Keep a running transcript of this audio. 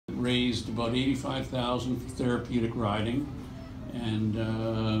raised about $85,000 for therapeutic riding, and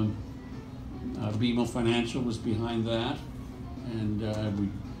BMO Financial was behind that,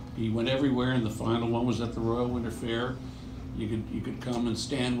 and he went everywhere. And the final one was at the Royal Winter Fair. You could come and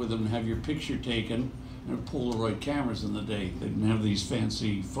stand with him and have your picture taken. There were Polaroid cameras in the day. They didn't have these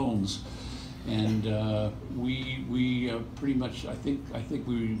fancy phones, and we pretty much I think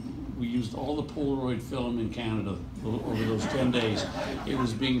we used all the Polaroid film in Canada over those 10 days. It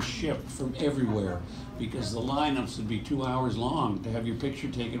was being shipped from everywhere because the lineups would be 2 hours long to have your picture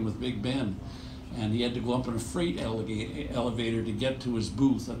taken with Big Ben, and he had to go up in a freight elevator to get to his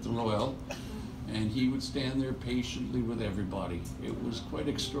booth at the Royal. And he would stand there patiently with everybody. It was quite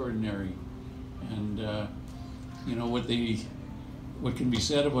extraordinary. And you know, what can be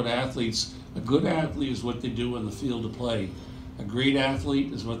said about athletes, a good athlete is what they do on the field of play. A great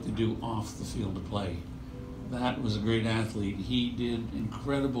athlete is what they do off the field of play. That was a great athlete. He did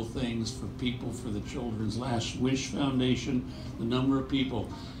incredible things for people, for the Children's Last Wish Foundation. The number of people,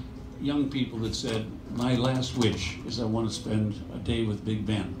 young people that said, my last wish is I want to spend a day with Big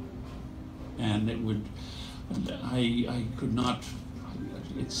Ben. And it would, I could not,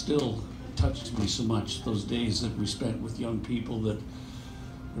 it still touched me so much, those days that we spent with young people, that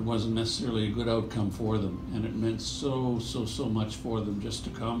it wasn't necessarily a good outcome for them. And it meant so much for them just to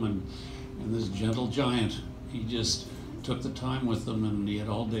come, and this gentle giant, he just took the time with them, and he had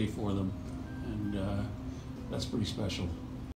all day for them. And that's pretty special.